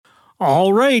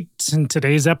All right, in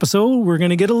today's episode, we're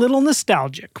going to get a little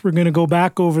nostalgic. We're going to go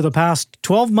back over the past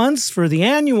 12 months for the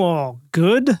annual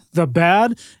Good, the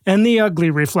Bad, and the Ugly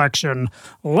reflection.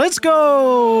 Let's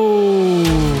go!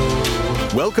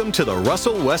 Welcome to the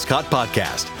Russell Westcott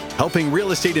Podcast, helping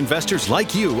real estate investors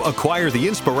like you acquire the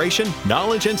inspiration,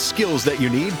 knowledge, and skills that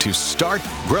you need to start,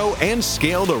 grow, and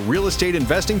scale the real estate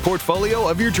investing portfolio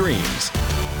of your dreams.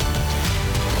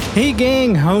 Hey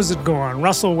gang, how's it going?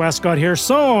 Russell Westcott here.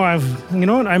 So I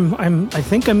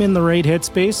think I'm in the right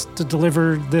headspace to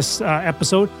deliver this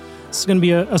episode. This is going to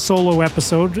be a solo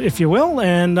episode, if you will,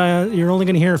 and you're only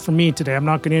going to hear from me today. I'm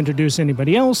not going to introduce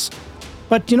anybody else.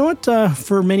 But you know what?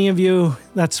 For many of you,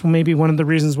 that's maybe one of the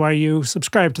reasons why you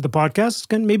subscribe to the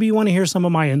podcast. Maybe you want to hear some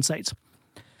of my insights.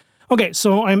 Okay,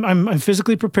 so I'm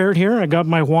physically prepared here. I got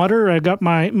my water. I got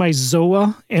my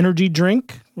ZOA energy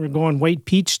drink. We're going white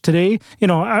peach today. You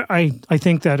know, I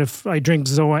think that if I drink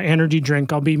ZOA energy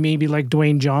drink, I'll be maybe like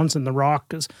Dwayne Johnson, The Rock,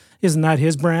 because isn't that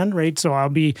his brand, right? So I'll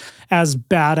be as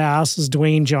badass as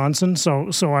Dwayne Johnson. So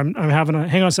I'm having a,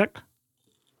 hang on a sec.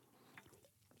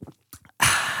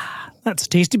 That's a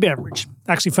tasty beverage.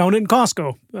 Actually found it in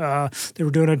Costco. They were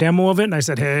doing a demo of it, and I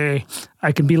said, hey,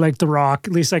 I can be like The Rock.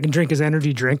 At least I can drink his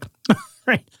energy drink.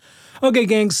 Right. Okay,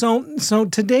 gang. So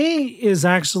today is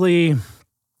actually,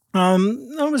 I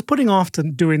was putting off to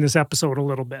doing this episode a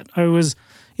little bit.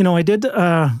 I did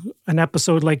an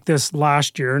episode like this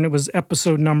last year, and it was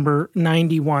episode number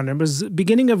 91. It was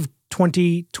beginning of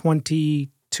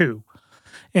 2022.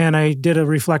 And I did a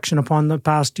reflection upon the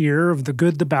past year of the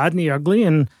good, the bad, and the ugly.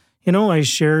 And you know, I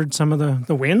shared some of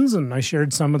the wins, and I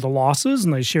shared some of the losses,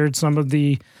 and I shared some of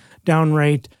the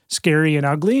downright scary and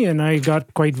ugly, and I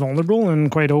got quite vulnerable and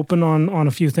quite open on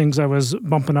a few things I was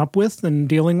bumping up with and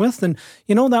dealing with. And,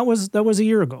 you know, that was a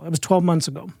year ago. That was 12 months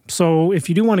ago. So if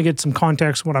you do want to get some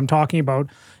context what I'm talking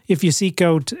about, if you seek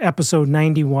out episode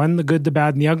 91, The Good, the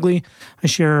Bad, and the Ugly, I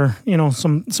share, you know,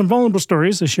 some vulnerable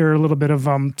stories. I share a little bit of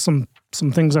some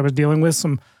things I was dealing with,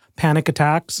 some panic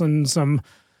attacks and some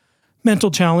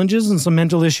mental challenges and some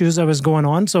mental issues I was going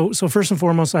on. So first and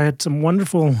foremost, I had some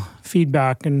wonderful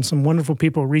feedback and some wonderful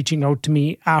people reaching out to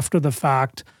me after the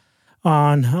fact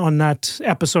on that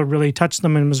episode. Really touched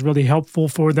them and was really helpful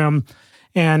for them.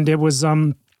 And it was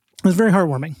very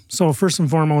heartwarming. So first and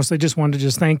foremost, I just wanted to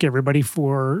thank everybody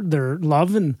for their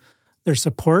love and their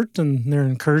support and their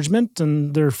encouragement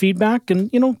and their feedback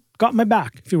and, you know, got my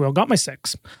back, if you will, got my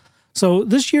six. So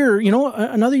this year, you know,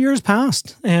 another year has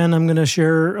passed, and I'm going to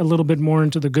share a little bit more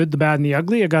into the good, the bad, and the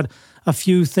ugly. I got a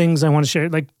few things I want to share.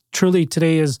 Like truly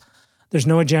today there's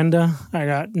no agenda. I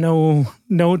got no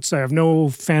notes. I have no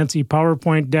fancy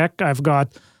PowerPoint deck. I've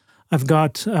got,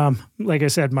 like I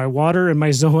said, my water and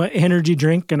my ZOA energy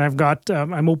drink, and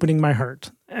I'm opening my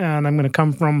heart, and I'm going to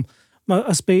come from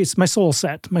a space, my soul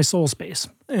space.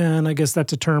 And I guess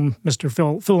that's a term Mr.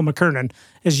 Philip McKernan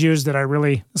has used that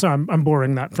I'm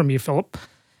borrowing that from you, Philip.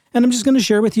 And I'm just going to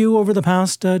share with you over the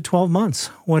past 12 months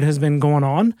what has been going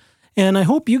on. And I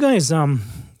hope you guys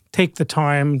take the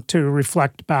time to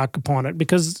reflect back upon it,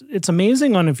 because it's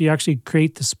amazing if you actually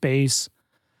create the space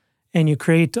and you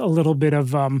create a little bit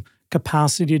of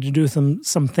capacity to do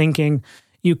some thinking.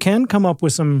 You can come up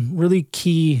with some really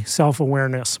key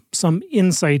self-awareness, some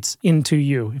insights into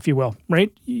you, if you will,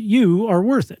 right? You are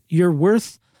worth it. You're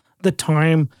worth the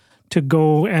time to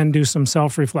go and do some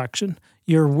self-reflection.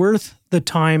 You're worth the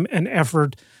time and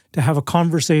effort to have a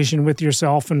conversation with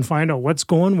yourself and find out what's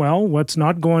going well, what's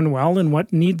not going well, and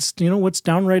what's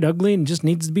downright ugly and just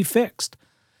needs to be fixed.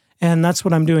 And that's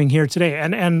what I'm doing here today.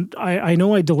 And I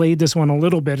know I delayed this one a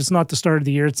little bit. It's not the start of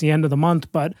the year, it's the end of the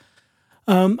month, but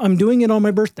I'm doing it on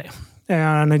my birthday,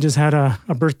 and I just had a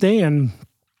birthday, and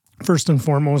first and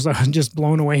foremost, I was just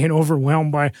blown away and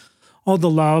overwhelmed by all the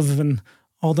love and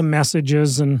all the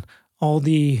messages and all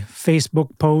the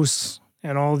Facebook posts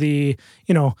and all the,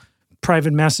 you know,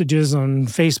 private messages on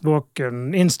Facebook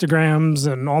and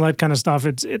Instagrams and all that kind of stuff.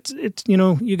 It's you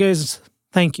know, you guys,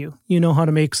 thank you. You know how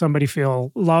to make somebody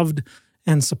feel loved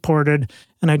and supported.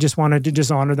 And I just wanted to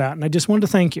just honor that. And I just wanted to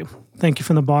thank you. Thank you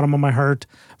from the bottom of my heart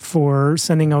for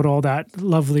sending out all that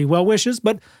lovely well wishes.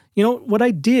 But you know, what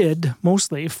I did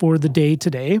mostly for the day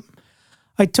today,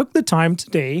 I took the time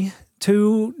today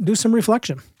to do some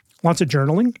reflection. Lots of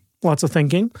journaling, lots of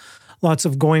thinking, lots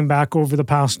of going back over the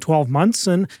past 12 months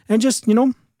and just, you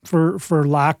know, for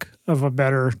lack of a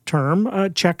better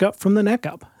term, check up from the neck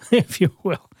up, if you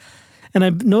will. And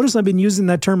I've noticed I've been using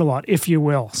that term a lot, if you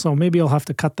will. So maybe I'll have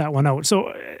to cut that one out. So,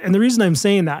 and the reason I'm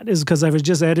saying that is because I was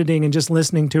just editing and just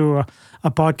listening to a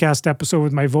podcast episode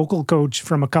with my vocal coach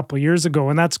from a couple of years ago.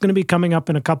 And that's going to be coming up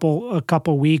in a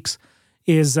couple weeks.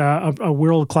 is a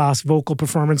world-class vocal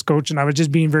performance coach, and I was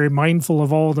just being very mindful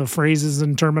of all the phrases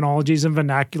and terminologies and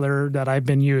vernacular that I've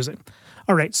been using.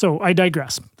 All right, so I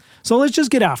digress. So let's just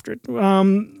get after it.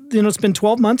 It's been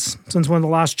 12 months since one of the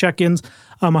last check-ins.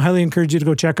 I highly encourage you to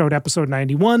go check out episode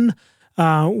 91.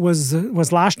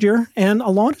 Was last year, and a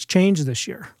lot has changed this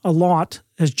year. A lot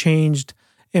has changed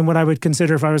in what I would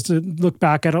consider, if I was to look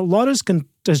back at it, a lot has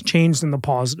changed in the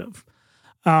positive.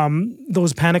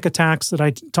 Those panic attacks that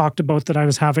I talked about that I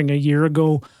was having a year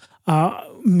ago,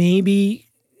 maybe,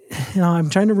 I'm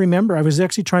trying to remember. I was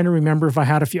actually trying to remember if I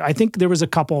had a few. I think there was a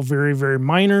couple very, very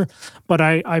minor, but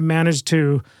I managed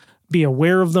to be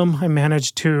aware of them. I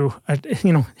managed to,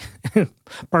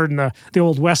 pardon the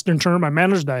old Western term, I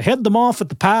managed to head them off at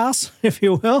the pass, if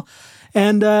you will.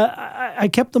 And I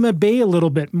kept them at bay a little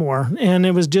bit more. And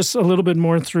it was just a little bit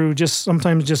more through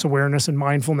sometimes just awareness and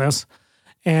mindfulness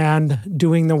and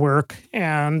doing the work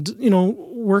and,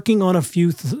 working on a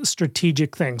few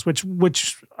strategic things,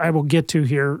 which I will get to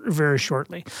here very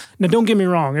shortly. Now, don't get me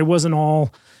wrong. It wasn't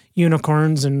all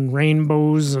unicorns and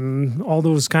rainbows and all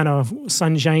those kind of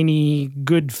sunshiny,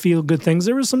 good, feel-good things.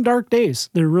 There were some dark days.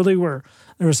 There really were.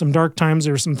 There were some dark times.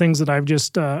 There were some things that I've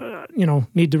just,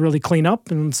 need to really clean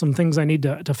up and some things I need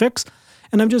to fix.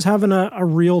 And I'm just having a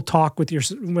real talk with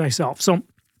myself. So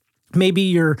maybe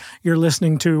you're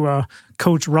listening to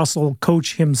Coach Russell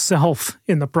coach himself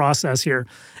in the process here.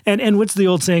 And what's the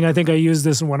old saying? I think I used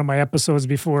this in one of my episodes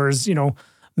before is,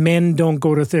 men don't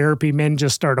go to therapy. Men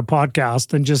just start a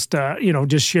podcast and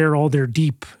just share all their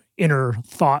deep inner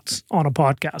thoughts on a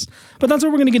podcast. But that's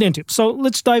what we're going to get into. So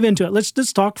let's dive into it. Let's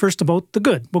talk first about the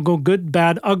good. We'll go good,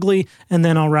 bad, ugly, and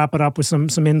then I'll wrap it up with some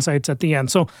insights at the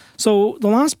end. So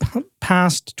the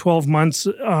past 12 months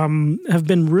have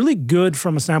been really good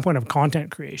from a standpoint of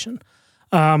content creation.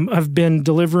 I've been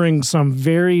delivering some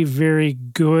very, very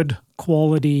good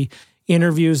quality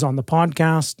interviews on the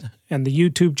podcast and the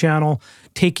YouTube channel,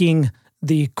 taking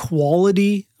the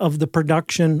quality of the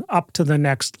production up to the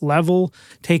next level,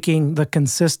 taking the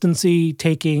consistency,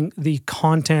 taking the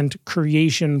content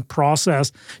creation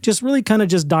process, just really kind of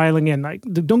just dialing in. Like,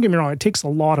 don't get me wrong, it takes a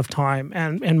lot of time.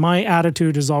 And my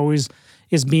attitude is always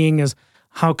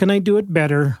how can I do it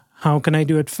better? How can I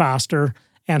do it faster?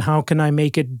 And how can I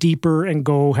make it deeper and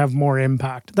have more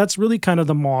impact? That's really kind of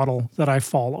the model that I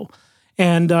follow.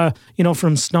 And,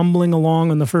 from stumbling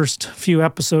along in the first few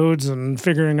episodes and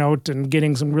figuring out and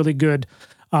getting some really good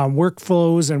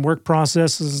workflows and work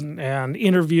processes and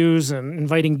interviews and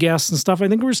inviting guests and stuff, I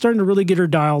think we're starting to really get her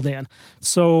dialed in.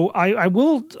 So I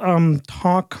will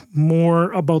talk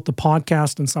more about the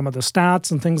podcast and some of the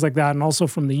stats and things like that, and also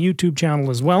from the YouTube channel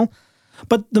as well.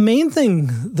 But the main thing,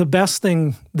 the best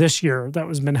thing this year that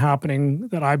has been happening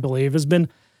that I believe has been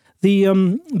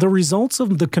the results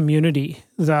of the community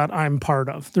that I'm part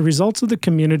of, the results of the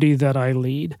community that I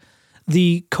lead,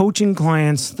 the coaching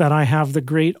clients that I have the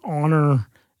great honor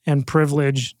and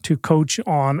privilege to coach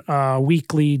on a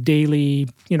weekly, daily,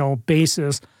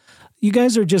 basis. You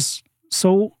guys are just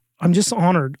I'm just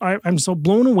honored. I'm so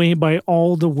blown away by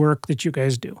all the work that you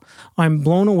guys do. I'm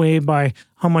blown away by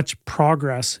how much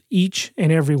progress each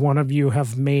and every one of you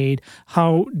have made,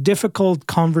 how difficult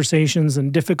conversations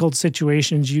and difficult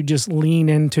situations you just lean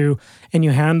into and you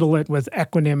handle it with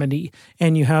equanimity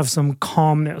and you have some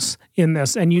calmness in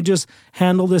this and you just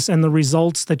handle this, and the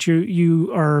results that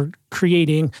you are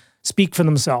creating speak for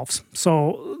themselves.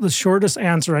 So the shortest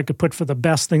answer I could put for the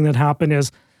best thing that happened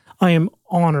is I am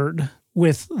honored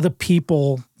with the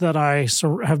people that I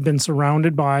have been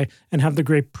surrounded by and have the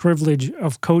great privilege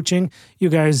of coaching. You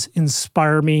guys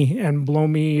inspire me and blow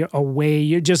me away.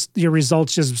 Your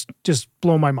results just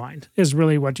blow my mind, is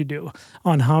really what you do,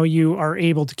 on how you are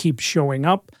able to keep showing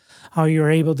up, how you're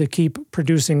able to keep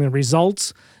producing the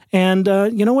results. And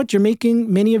you know what?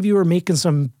 Many of you are making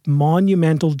some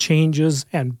monumental changes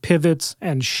and pivots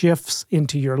and shifts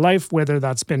into your life, whether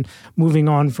that's been moving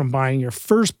on from buying your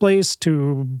first place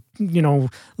to,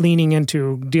 leaning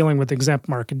into dealing with exempt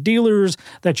market dealers,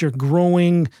 that you're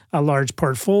growing a large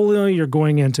portfolio, you're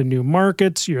going into new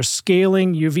markets, you're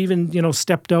scaling, you've even,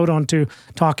 stepped out onto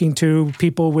talking to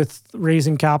people with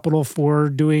raising capital for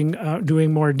doing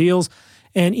more deals.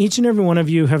 And each and every one of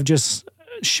you have just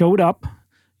showed up.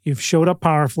 You've showed up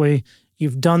powerfully,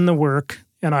 you've done the work,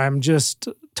 and I'm just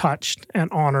touched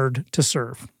and honored to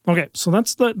serve. Okay, so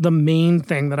that's the main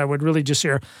thing that I would really just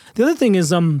share. The other thing is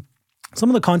some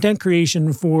of the content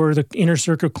creation for the Inner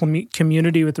Circle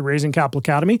community with the Raising Capital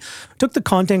Academy. Took the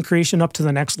content creation up to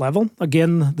the next level.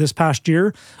 Again, this past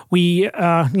year,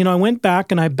 I went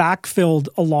back and I backfilled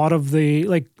a lot of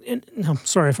I'm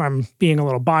sorry if I'm being a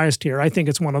little biased here. I think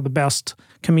it's one of the best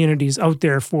communities out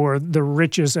there for the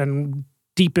richest and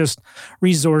deepest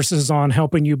resources on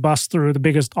helping you bust through the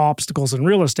biggest obstacles in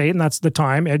real estate. And that's the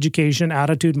time, education,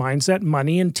 attitude, mindset,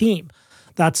 money, and team.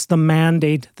 That's the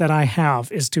mandate that I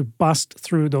have, is to bust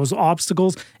through those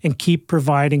obstacles and keep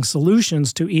providing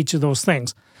solutions to each of those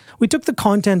things. We took the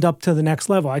content up to the next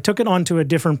level. I took it onto a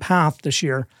different path this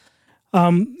year.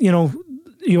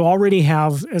 You already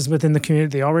have, as within the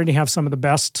community, they already have some of the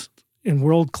best in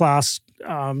world-class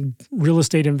real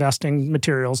estate investing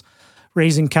materials,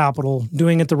 raising capital,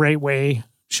 doing it the right way,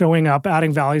 showing up,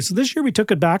 adding value. So this year we took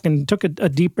it back and took a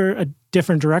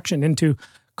different direction into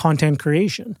content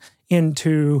creation,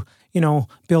 into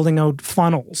building out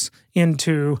funnels,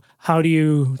 into how do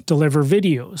you deliver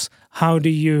videos, how do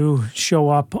you show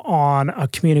up on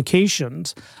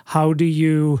communications, how do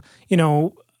you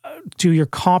do your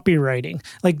copywriting,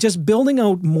 like just building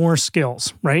out more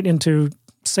skills, right, into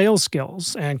sales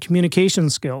skills and communication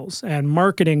skills and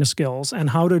marketing skills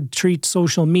and how to treat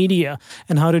social media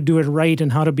and how to do it right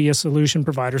and how to be a solution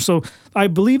provider. So I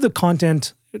believe the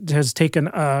content has taken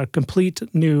a complete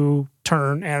new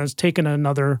turn and has taken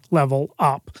another level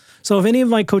up. So if any of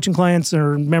my coaching clients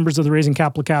or members of the Raising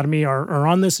Capital Academy are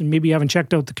on this and maybe you haven't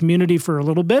checked out the community for a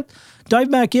little bit,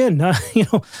 dive back in. I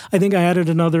think I added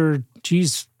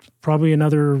probably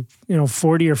another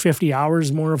 40 or 50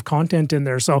 hours more of content in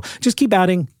there. So just keep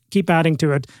adding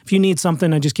to it. If you need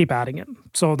something, I just keep adding it.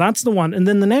 So that's the one. And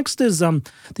then the next is the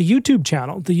YouTube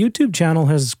channel. The YouTube channel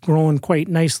has grown quite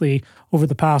nicely over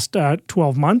the past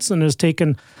 12 months and has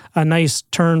taken a nice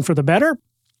turn for the better.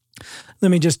 Let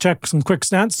me just check some quick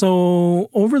stats. So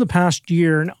over the past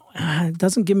year, it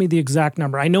doesn't give me the exact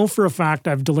number. I know for a fact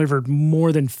I've delivered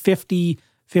more than 50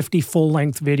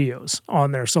 full-length videos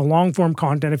on there. So long-form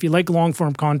content. If you like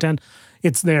long-form content,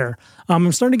 it's there.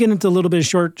 I'm starting to get into a little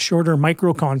bit of shorter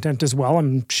micro content as well.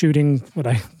 I'm shooting what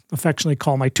I affectionately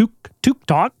call my Took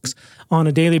Talks on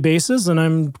a daily basis, and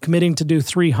I'm committing to do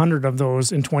 300 of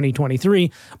those in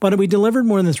 2023. But we delivered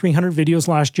more than 300 videos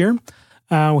last year.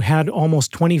 We had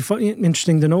almost 20,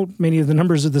 interesting to note, many of the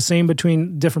numbers are the same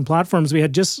between different platforms. We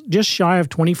had just shy of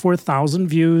 24,000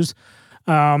 views,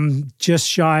 just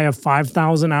shy of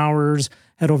 5,000 hours,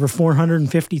 had over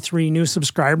 453 new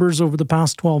subscribers over the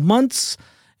past 12 months.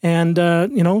 And,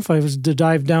 if I was to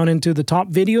dive down into the top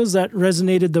videos that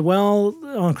resonated well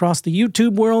across the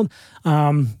YouTube world,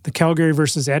 the Calgary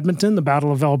versus Edmonton, the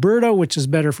Battle of Alberta, which is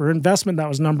better for investment, that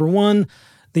was number one.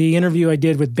 The interview I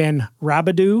did with Ben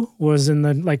Rabideau was in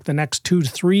the next 2 to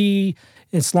 3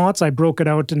 slots. I broke it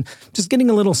out and just getting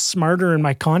a little smarter in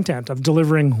my content of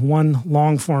delivering one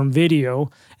long form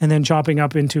video and then chopping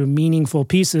up into meaningful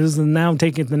pieces. And now I'm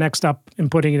taking it the next step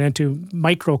and putting it into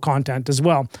micro content as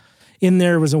well. In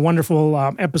there was a wonderful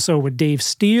episode with Dave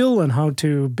Steele on how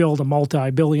to build a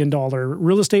multi-billion-dollar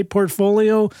real estate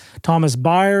portfolio. Thomas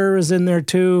Byer is in there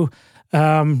too.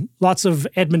 Lots of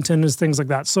Edmonton is things like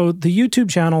that. So the YouTube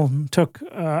channel took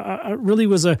really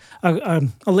was a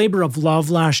labor of love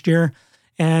last year,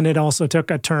 and it also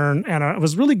took a turn, and it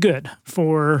was really good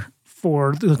for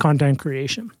the content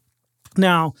creation.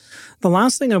 Now, the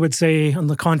last thing I would say on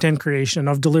the content creation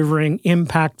of delivering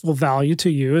impactful value to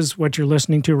you is what you're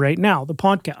listening to right now, the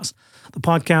podcast. The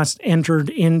podcast entered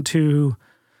into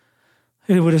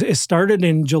it started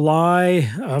in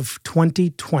July of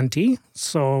 2020,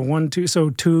 so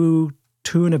two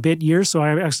and a bit years.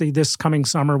 So this coming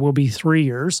summer will be 3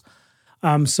 years.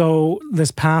 So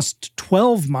this past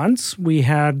 12 months, we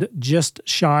had just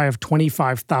shy of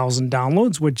 25,000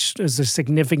 downloads, which is a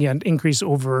significant increase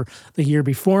over the year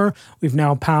before. We've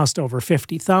now passed over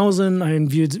 50,000. I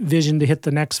envision to hit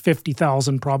the next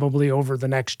 50,000 probably over the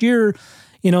next year.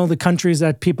 The countries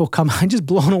that people come, I'm just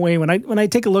blown away when I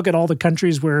take a look at all the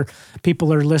countries where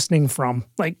people are listening from,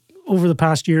 like over the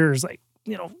past years,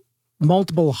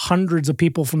 multiple hundreds of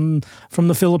people from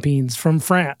the Philippines, from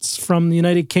France, from the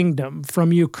United Kingdom,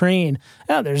 from Ukraine.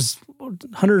 Yeah, there's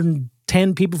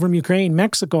 110 people from Ukraine,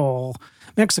 Mexico,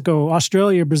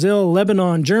 Australia, Brazil,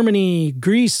 Lebanon, Germany,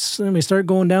 Greece. And we start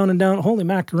going down and down. Holy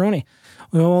macaroni.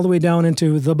 We go all the way down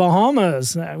into the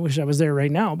Bahamas. I wish I was there right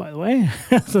now, by the way.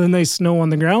 So nice snow on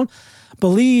the ground.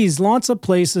 Belize, lots of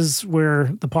places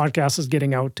where the podcast is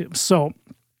getting out to. So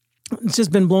it's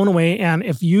just been blown away. And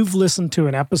if you've listened to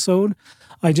an episode,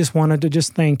 I just wanted to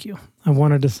thank you. I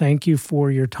wanted to thank you for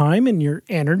your time and your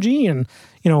energy and,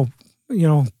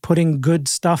 putting good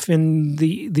stuff in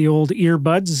the old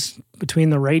earbuds between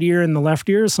the right ear and the left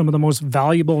ear. Some of the most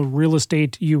valuable real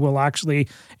estate you will actually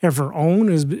ever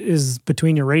own is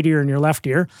between your right ear and your left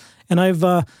ear. And I've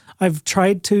I've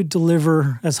tried to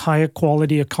deliver as high a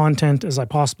quality of content as I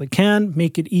possibly can,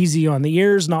 make it easy on the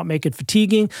ears, not make it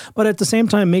fatiguing, but at the same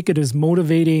time, make it as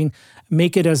motivating,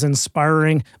 make it as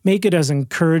inspiring, make it as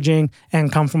encouraging,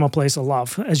 and come from a place of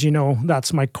love. As you know,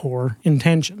 that's my core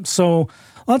intention. So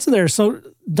lots of there. So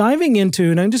diving into,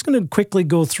 and I'm just going to quickly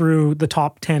go through the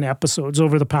top 10 episodes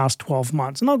over the past 12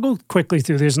 months. And I'll go quickly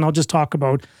through these and I'll just talk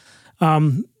about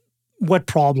what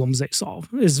problems they solve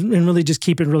and really just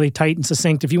keep it really tight and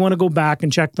succinct. If you want to go back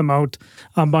and check them out,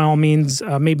 by all means,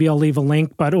 maybe I'll leave a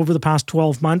link. But over the past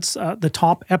 12 months, the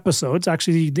top episodes,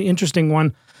 actually the interesting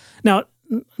one. Now,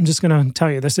 I'm just going to tell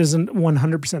you, this isn't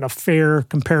 100% a fair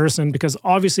comparison because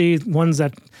obviously ones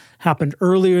that happened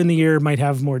earlier in the year might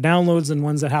have more downloads than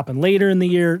ones that happened later in the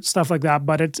year, stuff like that.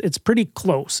 But it's pretty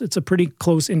close. It's a pretty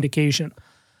close indication.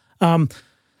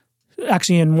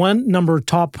 Actually, in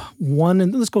top one,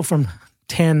 and let's go from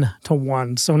 10 to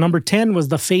 1. So number 10 was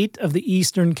the fate of the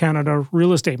Eastern Canada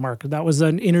real estate market. That was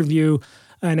an interview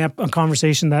and a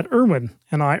conversation that Erwin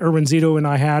Zito and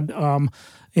I had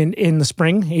in the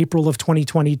spring, April of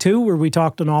 2022, where we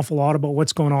talked an awful lot about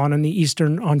what's going on in the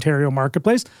Eastern Ontario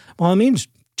marketplace. By all means,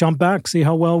 jump back, see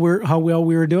how well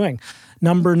we were doing.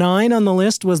 Number 9 on the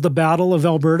list was the Battle of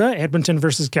Alberta, Edmonton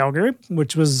versus Calgary,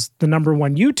 which was the number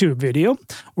 1 YouTube video,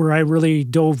 where I really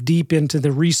dove deep into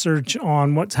the research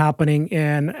on what's happening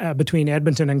in between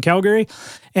Edmonton and Calgary.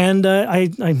 And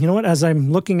I you know what? As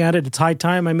I'm looking at it, it's high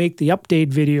time I make the update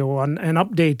video on and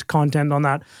update content on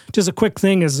that. Just a quick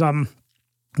thing is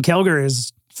Calgary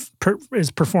is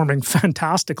performing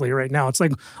fantastically right now. It's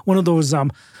like one of those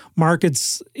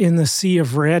markets in the sea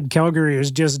of red. Calgary is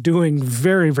just doing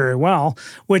very, very well,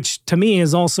 which to me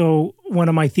is also one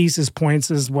of my thesis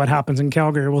points is what happens in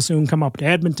Calgary will soon come up to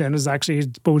Edmonton is actually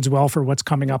bodes well for what's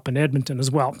coming up in Edmonton as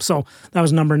well. So that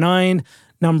was number 9.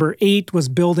 Number 8 was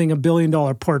building $1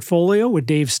 billion portfolio with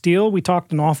Dave Steele. We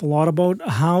talked an awful lot about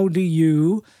how do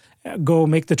you go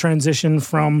make the transition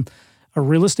from a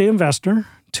real estate investor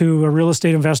to a real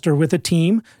estate investor with a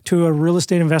team, to a real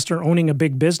estate investor owning a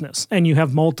big business. And you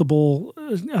have multiple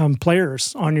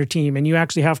players on your team, and you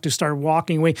actually have to start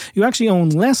walking away. You actually own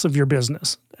less of your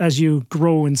business as you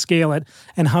grow and scale it.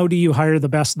 And how do you hire the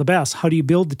best of the best? How do you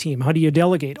build the team? How do you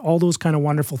delegate? All those kind of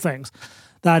wonderful things.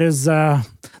 That is, then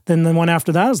the one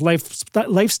after that is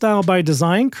Lifestyle by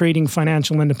Design, Creating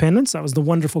Financial Independence. That was the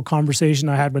wonderful conversation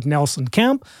I had with Nelson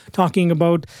Kemp, talking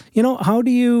about, how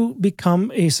do you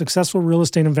become a successful real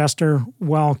estate investor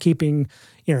while keeping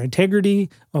your integrity,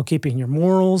 while keeping your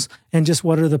morals, and just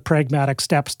what are the pragmatic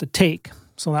steps to take.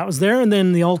 So that was there. And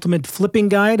then the Ultimate Flipping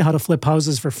Guide, How to Flip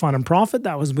Houses for Fun and Profit.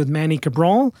 That was with Manny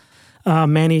Cabral.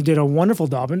 Manny did a wonderful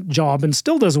job and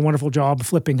still does a wonderful job of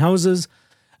flipping houses.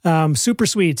 Super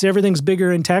Suites, Everything's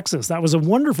Bigger in Texas. That was a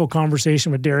wonderful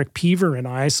conversation with Derek Peaver and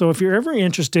I. So if you're ever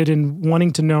interested in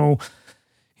wanting to know,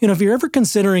 if you're ever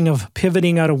considering of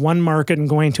pivoting out of one market and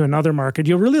going to another market,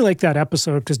 you'll really like that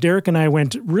episode because Derek and I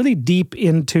went really deep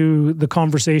into the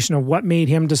conversation of what made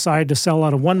him decide to sell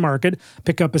out of one market,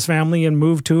 pick up his family, and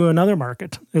move to another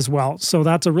market as well. So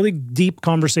that's a really deep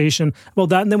conversation about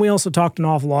that. And then we also talked an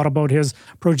awful lot about his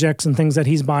projects and things that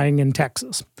he's buying in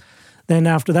Texas. Then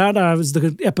after that was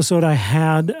the episode I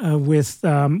had with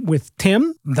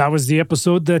Tim. That was the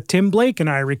episode that Tim Blake and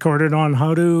I recorded on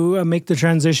how to make the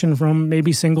transition from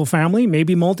maybe single family,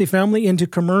 maybe multifamily into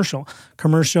commercial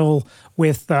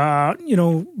with,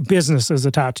 businesses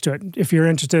attached to it. If you're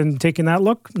interested in taking that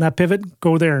look, that pivot,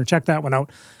 go there and check that one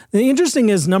out. The interesting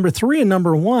is number 3 and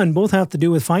number 1 both have to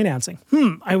do with financing.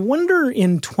 I wonder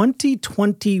in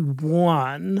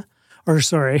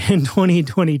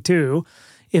 2022,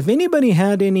 if anybody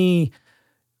had any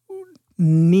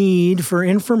need for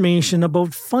information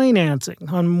about financing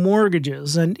on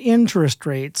mortgages and interest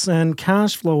rates and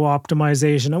cash flow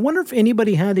optimization. I wonder if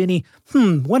anybody had any,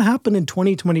 what happened in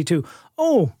 2022?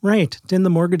 Oh, right. Then the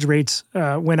mortgage rates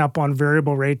went up on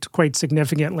variable rate quite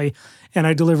significantly. And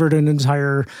I delivered an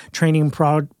entire training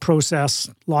process,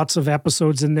 lots of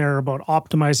episodes in there about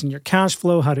optimizing your cash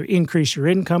flow, how to increase your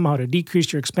income, how to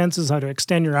decrease your expenses, how to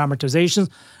extend your amortizations.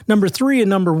 Number 3 and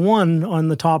number 1 on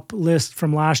the top list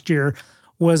from last year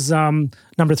was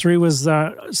number 3 was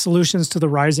Solutions to the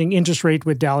Rising Interest Rate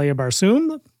with Dalia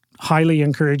Barsoom. Highly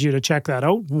encourage you to check that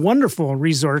out. Wonderful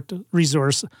resource,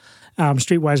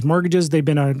 Streetwise Mortgages. They've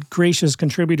been a gracious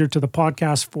contributor to the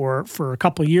podcast for a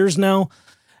couple of years now.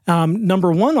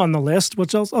 Number 1 on the list,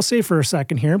 which I'll say for a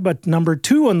second here, but number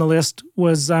 2 on the list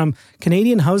was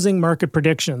Canadian Housing Market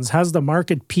Predictions. Has the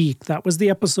market peaked? That was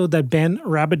the episode that Ben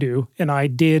Rabideau and I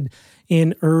did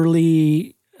in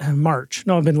early March.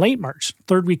 No, it'd been late March,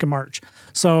 third week of March.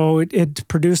 So it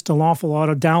produced an awful lot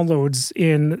of downloads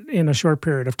in a short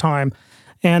period of time.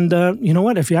 And you know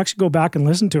what? If you actually go back and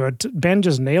listen to it, Ben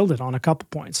just nailed it on a couple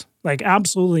points, like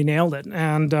absolutely nailed it.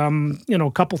 And,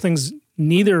 a couple things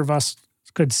neither of us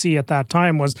could see at that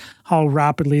time was how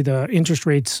rapidly the interest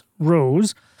rates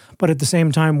rose. But at the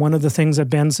same time, one of the things that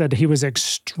Ben said he was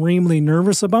extremely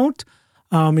nervous about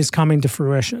is coming to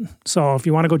fruition. So if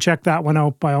you want to go check that one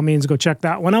out, by all means, go check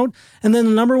that one out. And then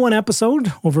the number one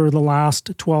episode over the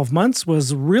last 12 months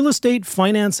was Real Estate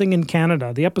Financing in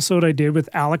Canada, the episode I did with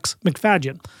Alex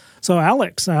McFadyen. So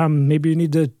Alex, maybe you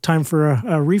need time for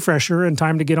a refresher and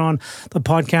time to get on the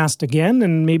podcast again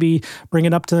and maybe bring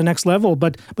it up to the next level.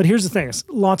 But here's the thing.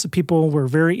 Lots of people were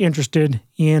very interested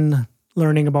in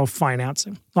learning about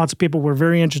financing. Lots of people were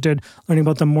very interested learning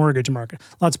about the mortgage market.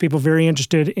 Lots of people very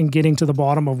interested in getting to the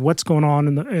bottom of what's going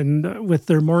on with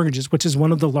their mortgages, which is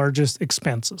one of the largest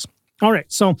expenses. All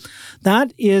right, so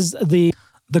that is the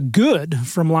good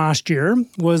from last year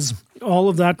was all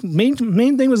of that. Main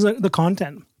thing was the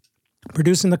content.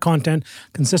 Producing the content,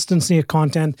 consistency of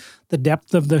content, the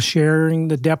depth of the sharing,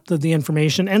 the depth of the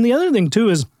information. And the other thing too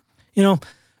is,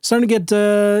 starting to get,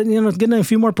 getting a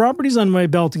few more properties on my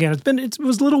belt again. It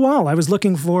was a little while. I was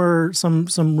looking for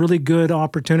some really good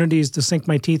opportunities to sink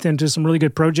my teeth into some really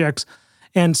good projects.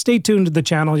 And stay tuned to the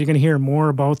channel. You're going to hear more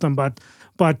about them. But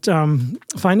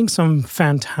finding some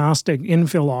fantastic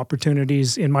infill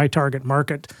opportunities in my target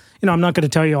market. I'm not going to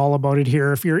tell you all about it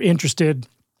here. If you're interested,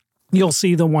 you'll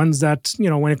see the ones that,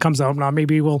 when it comes out. Now,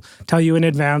 maybe we'll tell you in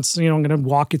advance, I'm going to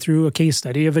walk you through a case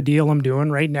study of a deal I'm doing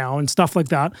right now and stuff like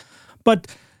that. But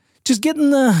just getting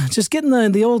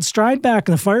the old stride back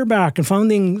and the fire back and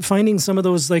finding some of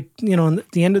those, like,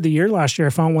 at the end of the year last year, I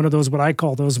found one of those, what I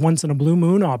call those once in a blue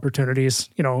moon opportunities,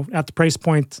 at the price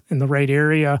point in the right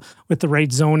area with the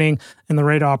right zoning and the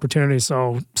right opportunity.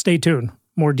 So stay tuned.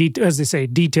 More as they say,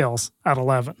 details at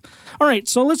 11. All right.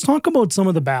 So let's talk about some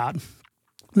of the bad.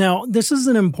 Now, this is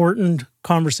an important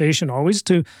conversation always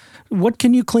to what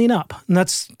can you clean up? And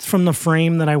that's from the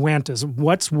frame that I went is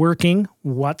what's working,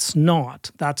 what's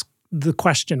not. That's the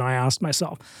question I asked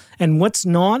myself. And what's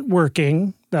not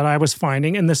working that I was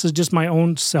finding, and this is just my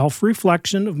own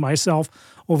self-reflection of myself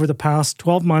over the past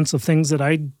 12 months of things that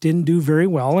I didn't do very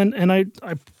well. And I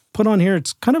put on here,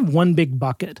 it's kind of one big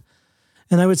bucket.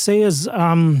 And I would say is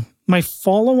my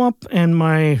follow-up and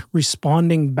my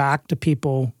responding back to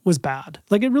people was bad.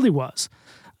 Like it really was.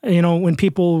 When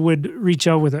people would reach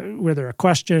out with whether a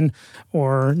question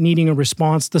or needing a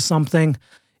response to something,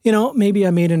 maybe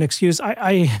I made an excuse.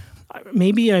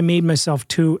 Maybe I made myself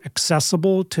too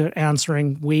accessible to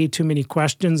answering way too many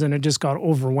questions, and it just got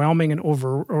overwhelming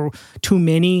or too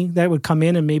many that would come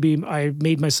in, and maybe I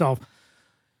made myself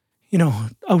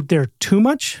out there too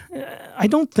much. I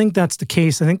don't think that's the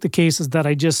case. I think the case is that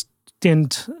I just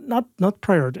didn't, not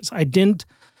prioritize. I didn't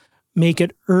make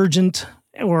it urgent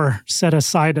or set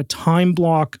aside a time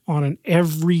block on an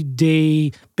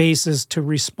everyday basis to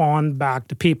respond back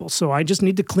to people. So I just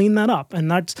need to clean that up.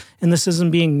 And this isn't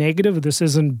being negative. This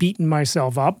isn't beating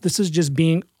myself up. This is just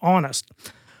being honest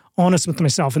with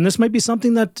myself. And this might be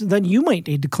something that you might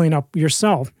need to clean up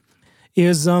yourself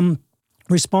is,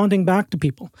 responding back to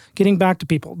people, getting back to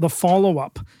people, the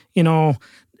follow-up.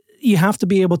 You have to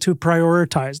be able to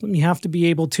prioritize them. You have to be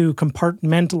able to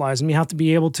compartmentalize them. You have to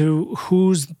be able to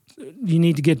you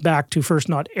need to get back to first.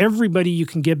 Not everybody you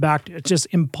can get back to. It's just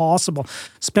impossible,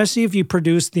 especially if you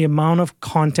produce the amount of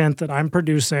content that I'm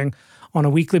producing on a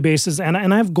weekly basis. And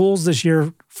I have goals this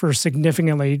year for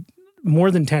significantly more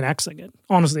than 10x again.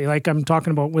 Honestly, like I'm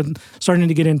talking about with starting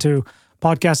to get into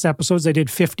podcast episodes. I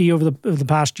did 50 over the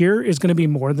past year. Is going to be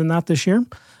more than that this year.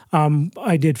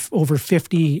 I did over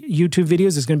 50 YouTube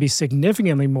videos. It's going to be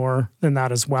significantly more than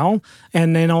that as well.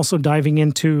 And then also diving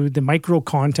into the micro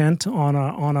content on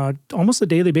a almost a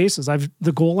daily basis.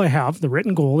 The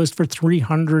written goal is for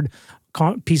 300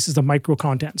 pieces of micro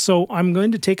content. So I'm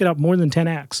going to take it up more than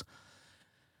 10x.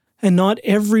 And not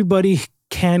everybody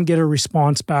can get a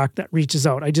response back that reaches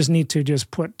out. I just need to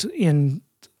put in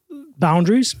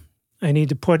boundaries. I need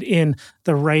to put in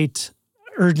the right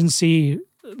urgency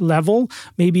level,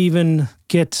 maybe even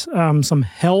get some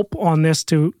help on this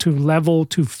to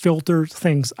filter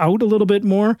things out a little bit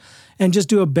more and just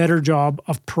do a better job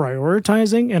of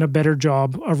prioritizing and a better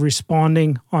job of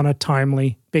responding on a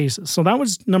timely basis. So that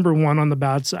was number one on the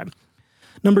bad side.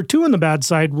 Number two on the bad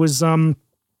side was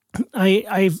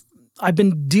I've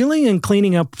been dealing and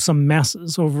cleaning up some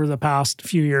messes over the past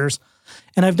few years.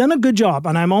 And I've done a good job,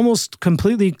 and I'm almost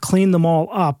completely cleaned them all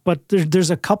up. But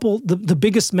there's a couple, the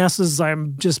biggest messes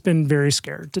I've just been very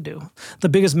scared to do. The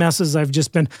biggest messes I've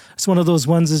just been, it's one of those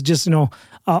ones is just,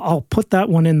 I'll put that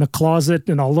one in the closet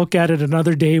and I'll look at it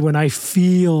another day when I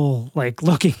feel like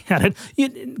looking at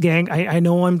it. Gang, I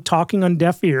know I'm talking on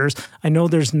deaf ears. I know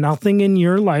there's nothing in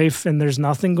your life and there's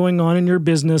nothing going on in your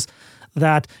business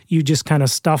that you just kind of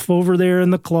stuff over there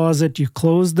in the closet, you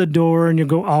close the door and you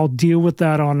go, I'll deal with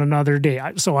that on another day.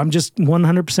 So I'm just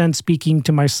 100% speaking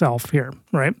to myself here,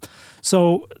 right?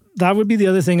 So that would be the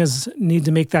other thing is need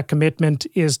to make that commitment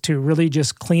is to really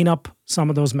just clean up some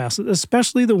of those messes,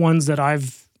 especially the ones that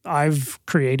I've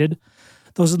created.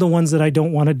 Those are the ones that I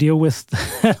don't want to deal with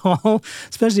at all,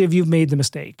 especially if you've made the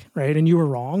mistake, right? And you were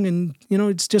wrong. And,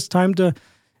 it's just time to,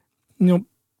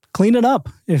 clean it up,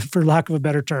 if for lack of a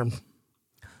better term.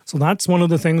 So that's one of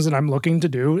the things that I'm looking to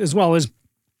do, as well as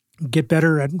get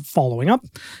better at following up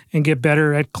and get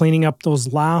better at cleaning up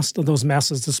those last of those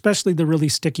messes, especially the really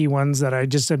sticky ones that I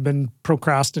just have been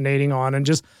procrastinating on, and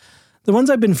just the ones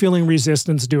I've been feeling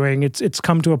resistance doing. It's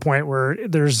come to a point where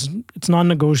it's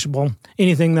non-negotiable.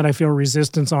 Anything that I feel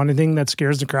resistance on, anything that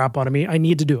scares the crap out of me, I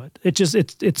need to do it.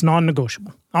 It's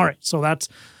non-negotiable. All right, so that's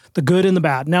the good and the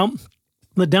bad. Now,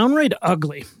 the downright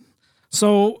ugly.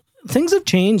 So things have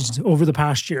changed over the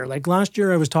past year. Like last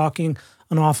year, I was talking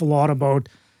an awful lot about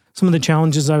some of the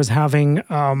challenges I was having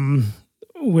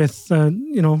with,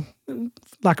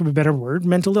 lack of a better word,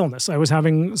 mental illness. I was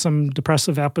having some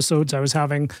depressive episodes. I was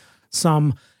having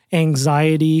some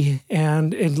anxiety,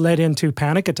 and it led into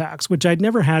panic attacks, which I'd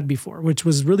never had before, which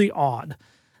was really odd.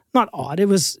 Not odd. It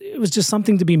was just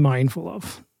something to be mindful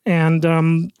of.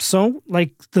 And so,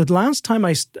 like, the last time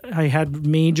I had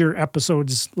major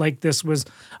episodes like this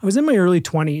I was in my early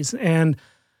 20s, and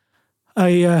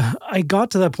I got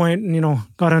to that point and,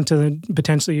 got onto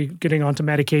potentially getting onto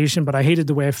medication, but I hated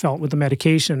the way I felt with the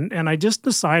medication. And I just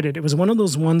decided it was one of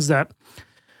those ones that,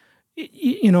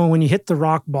 when you hit the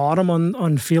rock bottom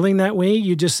on feeling that way,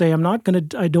 you just say, I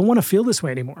don't want to feel this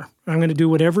way anymore. I'm going to do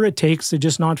whatever it takes to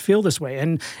just not feel this way.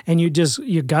 And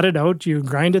you gut it out, you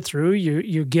grind it through,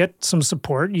 you get some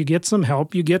support, you get some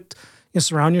help, you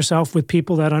surround yourself with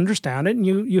people that understand it, and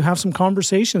you have some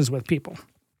conversations with people.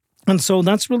 And so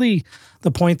that's really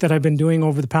the point that I've been doing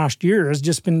over the past year, has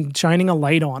just been shining a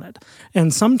light on it.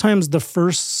 And sometimes the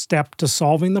first step to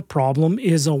solving the problem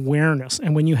is awareness.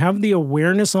 And when you have the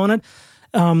awareness on it,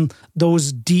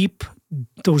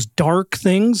 those dark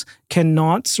things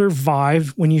cannot survive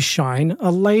when you shine a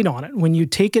light on it. When you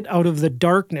take it out of the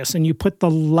darkness and you put the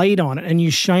light on it and you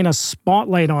shine a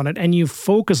spotlight on it and you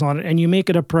focus on it and you make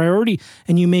it a priority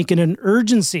and you make it an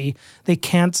urgency,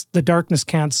 the darkness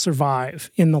can't survive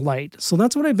in the light. So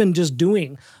that's what I've been just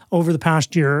doing over the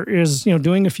past year is,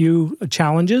 doing a few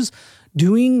challenges,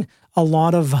 doing a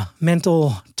lot of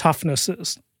mental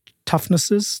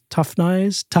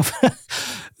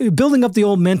building up the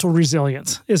old mental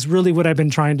resilience is really what I've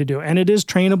been trying to do. And it is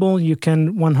trainable. You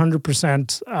can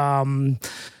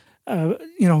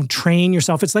 100%, train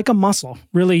yourself. It's like a muscle.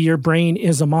 Really, your brain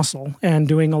is a muscle, and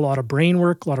doing a lot of brain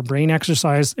work, a lot of brain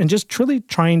exercise, and just truly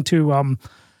trying to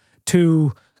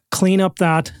clean up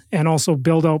that and also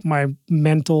build out my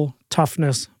mental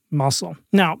toughness muscle.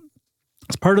 Now,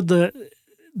 as part of the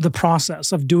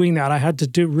process of doing that, I had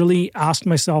to really ask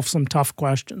myself some tough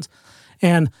questions.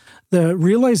 And the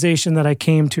realization that I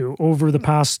came to over the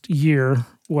past year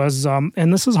was,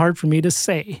 and this is hard for me to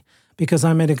say because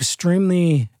I'm an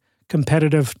extremely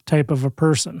competitive type of a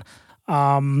person,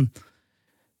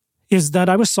 is that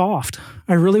I was soft.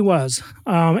 I really was.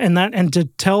 This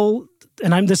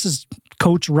is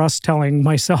Coach Russ telling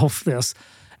myself this,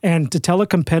 and to tell a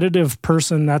competitive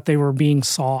person that they were being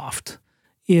soft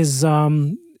is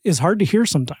hard to hear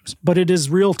sometimes, but it is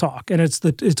real talk, and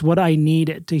it's what I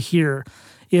needed to hear.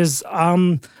 Is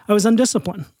I was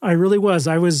undisciplined. I really was.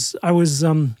 I was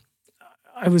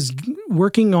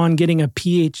working on getting a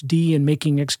PhD in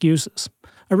making excuses.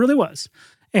 I really was,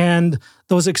 and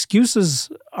those excuses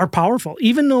are powerful,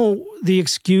 even though the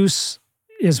excuse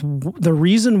is the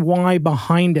reason why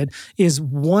behind it is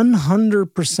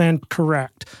 100%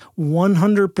 correct,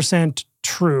 100%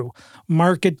 true.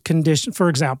 Market condition, for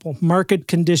example, market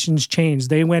conditions changed.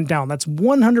 They went down. That's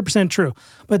 100% true.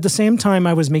 But at the same time,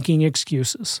 I was making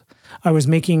excuses. I was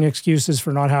making excuses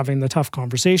for not having the tough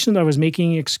conversations. I was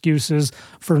making excuses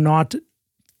for not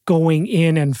going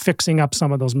in and fixing up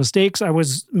some of those mistakes. I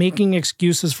was making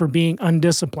excuses for being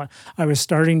undisciplined. I was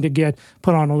starting to get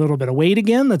put on a little bit of weight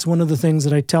again. That's one of the things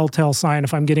that I telltale sign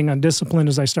if I'm getting undisciplined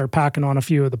is I start packing on a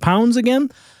few of the pounds again.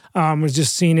 Was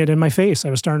just seeing it in my face. I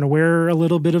was starting to wear a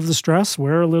little bit of the stress,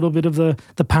 wear a little bit of the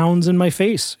pounds in my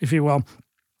face, if you will.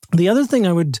 The other thing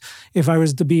if I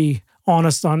was to be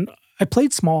honest on, I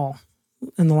played small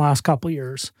in the last couple of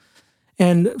years.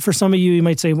 And for some of you, you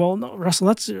might say, well, no, Russell,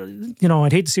 that's,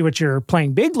 I'd hate to see what your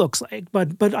playing big looks like.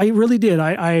 But I really did.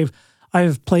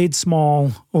 I've played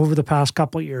small over the past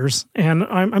couple of years, and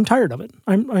I'm tired of it.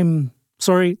 I'm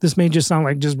sorry, this may just sound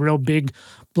like just real big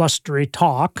blustery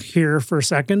talk here for a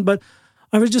second, but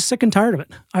I was just sick and tired of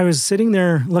it. I was sitting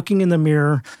there looking in the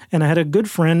mirror, and I had a good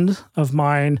friend of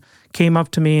mine came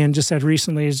up to me and just said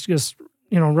recently, it's just,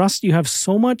 Russ, you have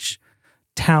so much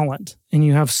talent and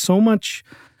you have so much,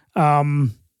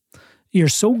 you're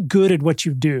so good at what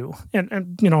you do. And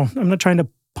I'm not trying to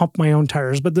pump my own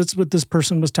tires, but that's what this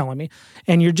person was telling me.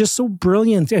 And you're just so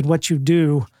brilliant at what you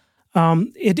do.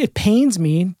 It pains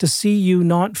me to see you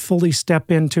not fully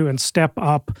step into and step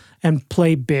up and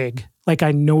play big. Like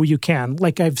I know you can.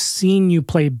 Like I've seen you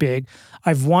play big.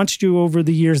 I've watched you over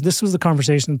the years. This was the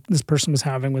conversation this person was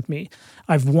having with me.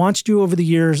 I've watched you over the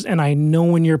years, and I know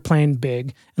when you're playing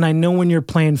big, and I know when you're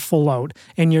playing full out,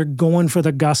 and you're going for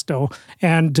the gusto.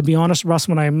 And to be honest, Russ,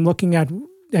 when I'm looking at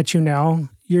you now,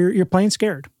 you're playing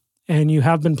scared, and you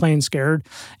have been playing scared.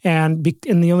 And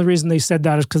the only reason they said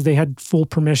that is because they had full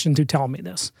permission to tell me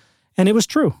this, and it was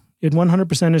true. It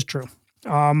 100% is true.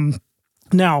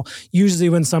 Now, usually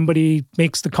when somebody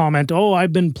makes the comment, oh,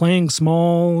 I've been playing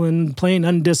small and playing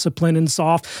undisciplined and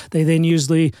soft, they then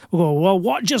usually go,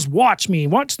 well, just watch me.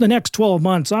 Watch the next 12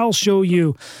 months. I'll show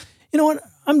you. You know what?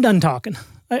 I'm done talking.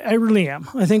 I really am.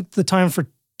 I think the time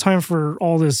for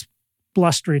all this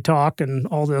blustery talk and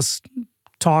all this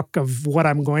talk of what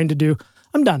I'm going to do,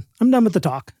 I'm done. I'm done with the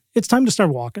talk. It's time to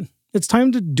start walking. It's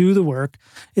time to do the work.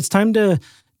 It's time to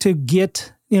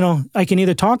get, I can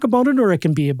either talk about it or I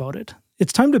can be about it.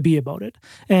 It's time to be about it.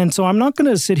 And so I'm not going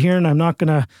to sit here and I'm not going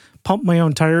to pump my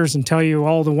own tires and tell you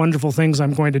all the wonderful things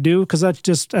I'm going to do, because that's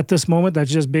just, at this moment, that's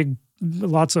just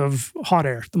lots of hot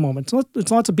air at the moment.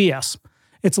 It's lots of BS.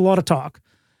 It's a lot of talk.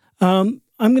 I'm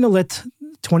going to let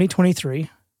 2023,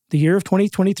 the year of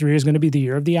 2023 is going to be the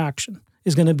year of the action,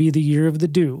 is going to be the year of the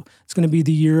do. It's going to be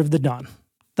the year of the done.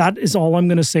 That is all I'm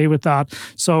going to say with that.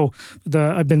 So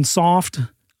I've been soft,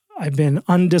 I've been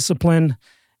undisciplined,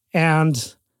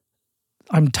 and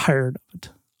I'm tired of it.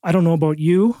 I don't know about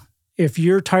you. If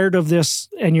you're tired of this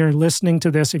and you're listening to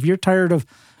this, if you're tired of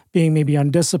being maybe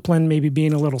undisciplined, maybe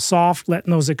being a little soft,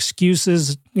 letting those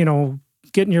excuses,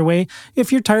 get in your way.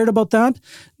 If you're tired about that,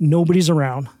 nobody's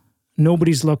around.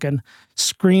 Nobody's looking.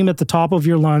 Scream at the top of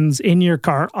your lungs in your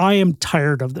car. I am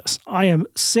tired of this. I am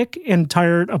sick and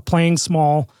tired of playing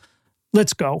small.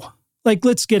 Let's go.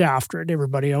 Let's get after it,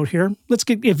 everybody out here.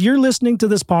 If you're listening to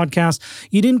this podcast,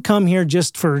 you didn't come here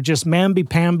just for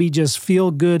mamby-pamby, just feel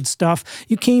good stuff.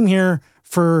 You came here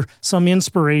for some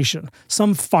inspiration,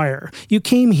 some fire. You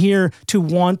came here to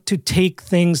want to take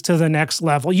things to the next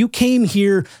level. You came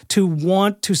here to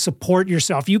want to support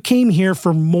yourself. You came here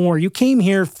for more. You came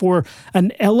here for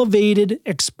an elevated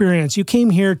experience. You came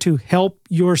here to help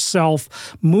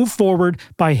yourself move forward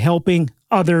by helping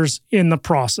others in the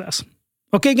process.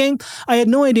 Okay, gang, I had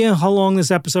no idea how long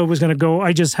this episode was going to go.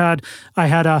 I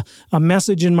had a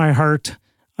message in my heart.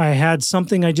 I had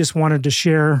something I just wanted to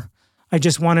share. I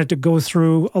just wanted to go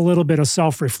through a little bit of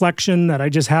self-reflection that I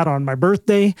just had on my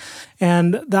birthday.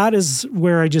 And that is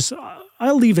where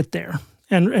I'll leave it there.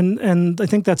 And I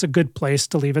think that's a good place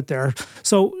to leave it there.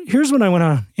 So here's what I want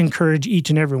to encourage each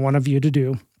and every one of you to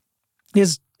do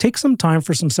is take some time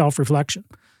for some self-reflection.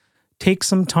 Take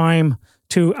some time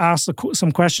to ask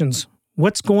some questions.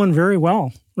 What's going very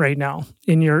well right now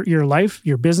in your life,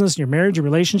 your business, your marriage, your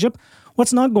relationship?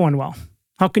 What's not going well?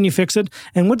 How can you fix it?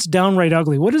 And what's downright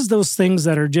ugly? What is those things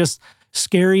that are just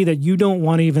scary that you don't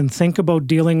want to even think about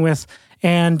dealing with,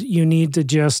 and you need to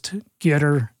just get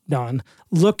her done?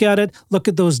 Look at it. Look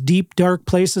at those deep, dark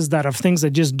places that have things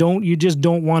that you just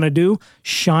don't want to do.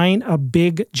 Shine a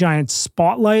big, giant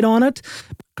spotlight on it,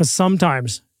 because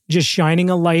sometimes just shining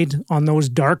a light on those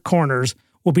dark corners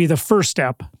will be the first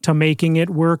step to making it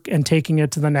work and taking it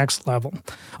to the next level.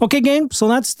 Okay, gang, so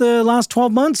that's the last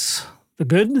 12 months, the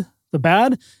good, the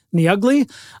bad, and the ugly.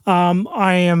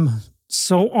 I am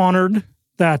so honored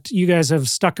that you guys have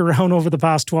stuck around over the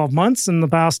past 12 months and the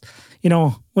past,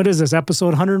 what is this, episode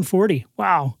 140?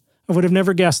 Wow. I would have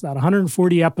never guessed that,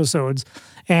 140 episodes.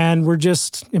 And we're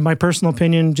just, in my personal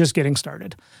opinion, just getting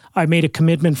started. I made a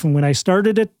commitment from when I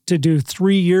started it to do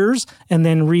 3 years and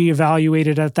then reevaluate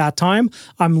it at that time.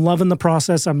 I'm loving the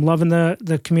process. I'm loving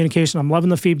the communication. I'm loving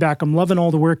the feedback. I'm loving all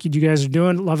the work you guys are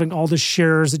doing, loving all the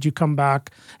shares that you come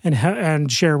back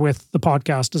and share with the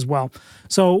podcast as well.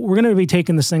 So we're going to be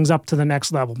taking these things up to the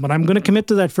next level. But I'm going to commit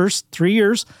to that first 3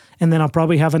 years, and then I'll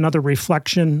probably have another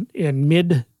reflection in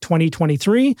mid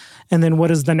 2023? And then what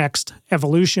does the next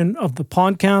evolution of the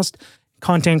podcast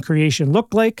content creation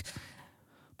look like?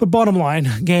 But bottom line,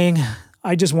 gang,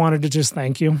 I just wanted to just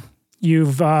thank you.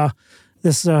 You've,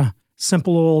 this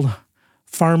simple old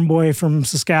farm boy from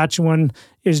Saskatchewan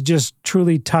is just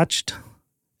truly touched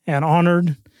and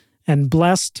honored and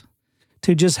blessed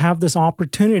to just have this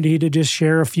opportunity to just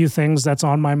share a few things that's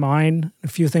on my mind, a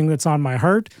few things that's on my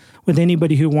heart with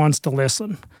anybody who wants to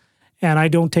listen. And I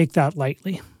don't take that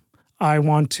lightly. I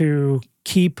want to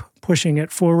keep pushing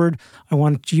it forward. I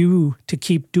want you to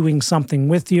keep doing something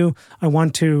with you. I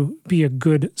want to be a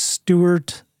good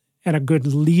steward and a good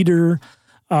leader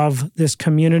of this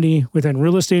community within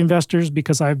real estate investors,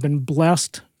 because I've been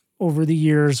blessed over the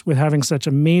years with having such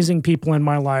amazing people in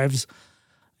my lives.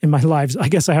 I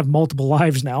guess I have multiple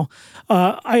lives now.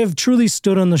 I have truly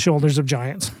stood on the shoulders of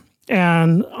giants,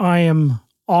 and I am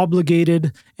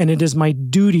obligated, and it is my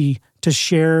duty to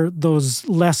share those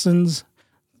lessons,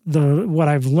 what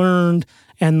I've learned,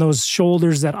 and those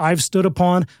shoulders that I've stood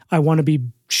upon. I want to be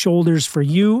shoulders for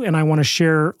you, and I want to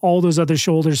share all those other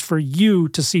shoulders for you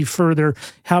to see further,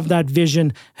 have that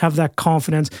vision, have that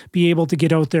confidence, be able to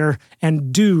get out there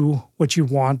and do what you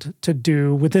want to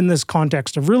do within this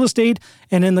context of real estate,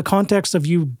 and in the context of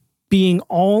you being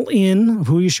all in of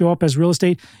who you show up as real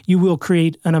estate. You will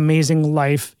create an amazing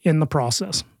life in the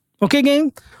process. Okay,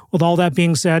 gang? With all that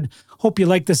being said, hope you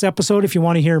like this episode. If you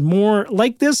want to hear more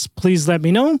like this, please let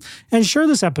me know and share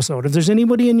this episode. If there's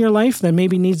anybody in your life that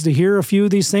maybe needs to hear a few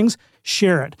of these things,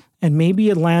 share it. And maybe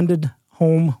it landed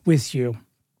home with you.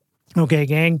 Okay,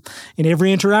 gang. In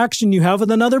every interaction you have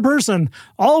with another person,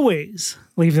 always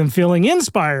leave them feeling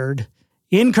inspired,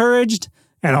 encouraged,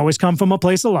 and always come from a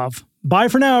place of love. Bye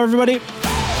for now, everybody.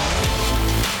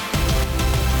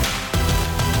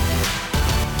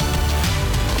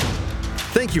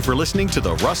 Thank you for listening to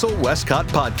the Russell Westcott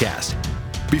Podcast.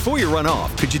 Before you run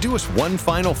off, could you do us one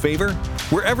final favor?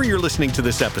 Wherever you're listening to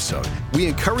this episode, we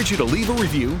encourage you to leave a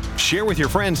review, share with your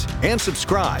friends, and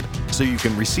subscribe so you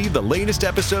can receive the latest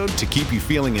episode to keep you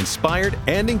feeling inspired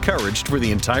and encouraged for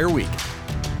the entire week.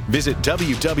 Visit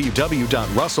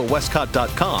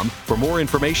www.russellwestcott.com for more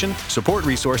information, support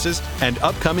resources, and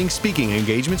upcoming speaking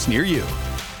engagements near you.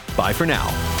 Bye for now.